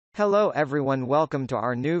Hello everyone, welcome to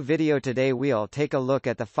our new video. Today we'll take a look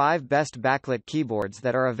at the 5 best backlit keyboards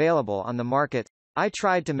that are available on the market. I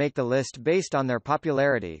tried to make the list based on their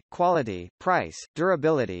popularity, quality, price,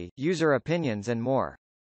 durability, user opinions and more.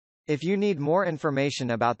 If you need more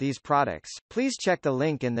information about these products, please check the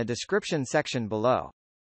link in the description section below.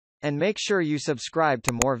 And make sure you subscribe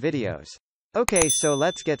to more videos. Okay, so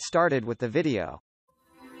let's get started with the video.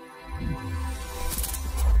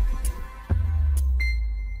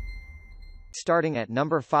 Starting at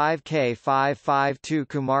number 5, K552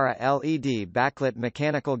 KUMARA LED Backlit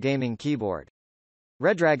Mechanical Gaming Keyboard.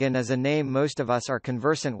 Redragon is a name most of us are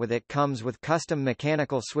conversant with. It comes with custom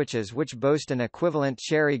mechanical switches which boast an equivalent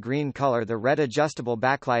cherry green color. The red adjustable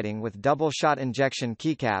backlighting with double-shot injection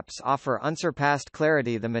keycaps offer unsurpassed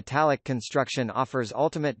clarity. The metallic construction offers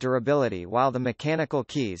ultimate durability, while the mechanical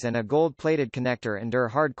keys and a gold-plated connector endure.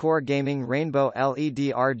 Hardcore gaming rainbow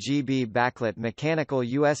LED RGB backlit mechanical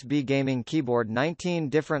USB gaming keyboard. 19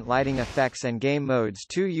 different lighting effects and game modes.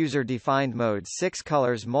 2 user-defined modes. 6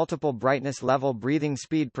 colors. Multiple brightness level. Breathing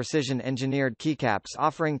speed. Precision engineered keycaps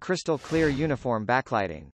offering crystal clear uniform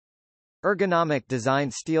backlighting. Ergonomic design.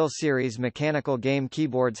 Steel series mechanical game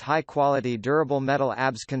keyboards. High quality durable metal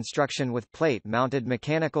ABS construction with plate mounted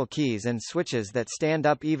mechanical keys and switches that stand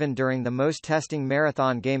up even during the most testing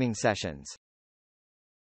marathon gaming sessions.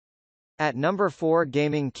 At number 4,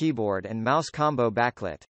 gaming keyboard and mouse combo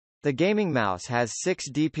backlit. The gaming mouse has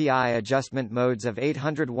 6 DPI adjustment modes of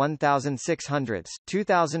 800 1600s,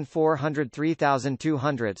 2400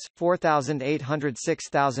 3200s, 4800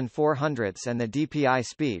 6400s, and the DPI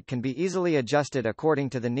speed can be easily adjusted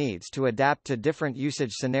according to the needs to adapt to different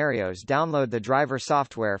usage scenarios. Download the driver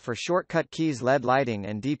software for shortcut keys, LED lighting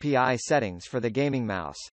and DPI settings for the gaming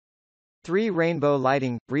mouse. 3 rainbow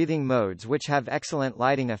lighting, breathing modes which have excellent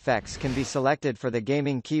lighting effects can be selected for the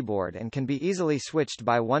gaming keyboard and can be easily switched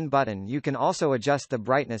by one button. You can also adjust the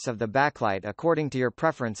brightness of the backlight according to your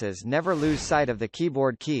preferences. Never lose sight of the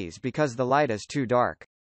keyboard keys because the light is too dark.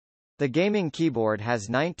 The gaming keyboard has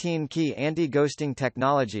 19-key anti-ghosting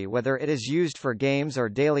technology. Whether it is used for games or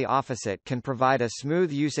daily office, it can provide a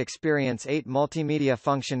smooth use experience. 8 multimedia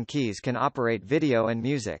function keys can operate video and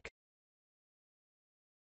music.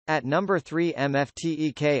 At number 3,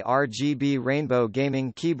 MFTEK RGB Rainbow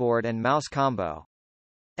Gaming Keyboard and Mouse Combo.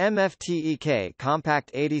 MFTEK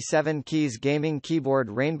Compact 87 Keys Gaming Keyboard.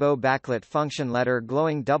 Rainbow backlit function letter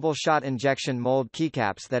glowing double-shot injection mold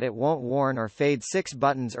keycaps that it won't worn or fade. 6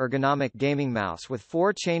 buttons. Ergonomic gaming mouse with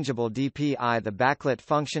 4 changeable DPI. The backlit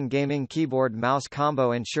function gaming keyboard mouse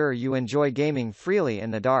combo ensure you enjoy gaming freely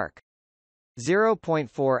in the dark.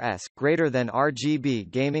 0.4s greater than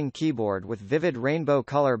RGB gaming keyboard with vivid rainbow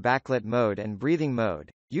color backlit mode and breathing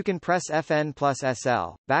mode. You can press FN plus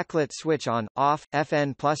SL, backlit switch on, off,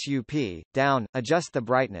 FN plus UP, down, adjust the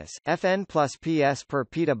brightness, FN plus PS per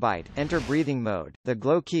petabyte, enter breathing mode. The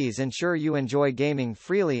glow keys ensure you enjoy gaming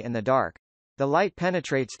freely in the dark. The light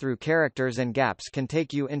penetrates through characters and gaps can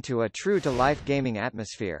take you into a true-to-life gaming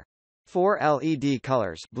atmosphere. 4 LED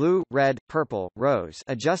colors: blue, red, purple, rose.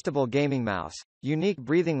 Adjustable gaming mouse. Unique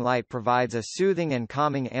breathing light provides a soothing and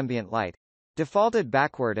calming ambient light. Defaulted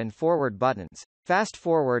backward and forward buttons. Fast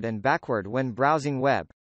forward and backward when browsing web.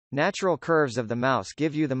 Natural curves of the mouse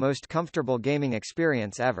give you the most comfortable gaming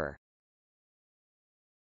experience ever.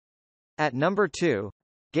 At number 2,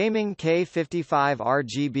 Gaming K55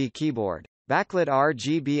 RGB Keyboard. Backlit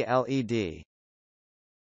RGB LED.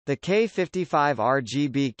 The K55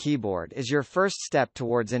 RGB keyboard is your first step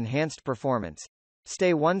towards enhanced performance.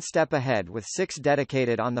 Stay one step ahead with 6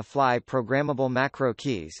 dedicated on-the-fly programmable macro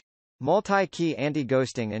keys. Multi-key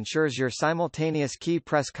anti-ghosting ensures your simultaneous key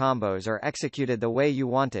press combos are executed the way you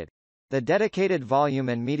want it. The dedicated volume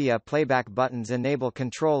and media playback buttons enable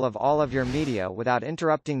control of all of your media without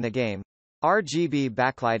interrupting the game. RGB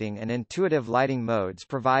backlighting and intuitive lighting modes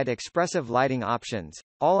provide expressive lighting options,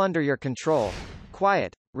 all under your control.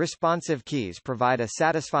 Quiet, responsive keys provide a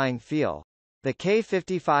satisfying feel. The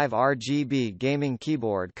K55 RGB gaming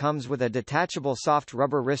keyboard comes with a detachable soft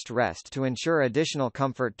rubber wrist rest to ensure additional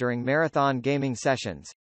comfort during marathon gaming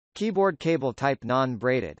sessions. Keyboard cable type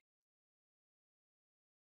non-braided.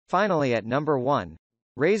 Finally, at number 1,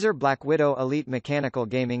 Razer BlackWidow Elite Mechanical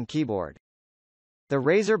Gaming Keyboard. The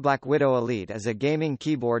Razer BlackWidow Elite is a gaming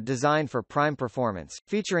keyboard designed for prime performance,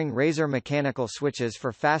 featuring Razer mechanical switches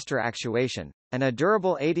for faster actuation, and a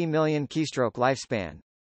durable 80 million keystroke lifespan.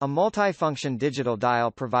 A multi-function digital dial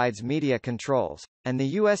provides media controls, and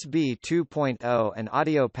the USB 2.0 and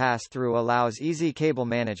audio pass-through allows easy cable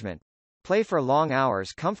management. Play for long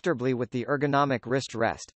hours comfortably with the ergonomic wrist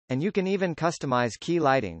rest, and you can even customize key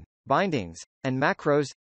lighting, bindings, and macros.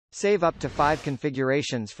 Save up to 5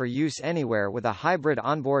 configurations for use anywhere with a hybrid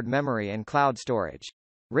onboard memory and cloud storage.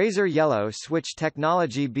 Razer Yellow switch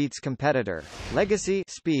technology beats competitor. Legacy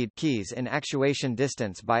speed keys in actuation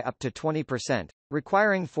distance by up to 20%,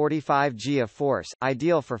 requiring 45 G of force,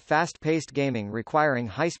 ideal for fast-paced gaming requiring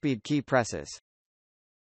high-speed key presses.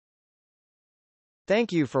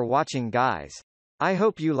 Thank you for watching, guys. I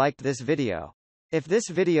hope you liked this video. If this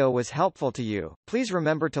video was helpful to you, please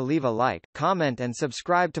remember to leave a like, comment and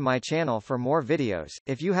subscribe to my channel for more videos.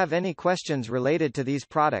 If you have any questions related to these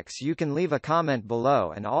products, you can leave a comment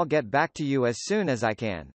below and I'll get back to you as soon as I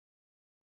can.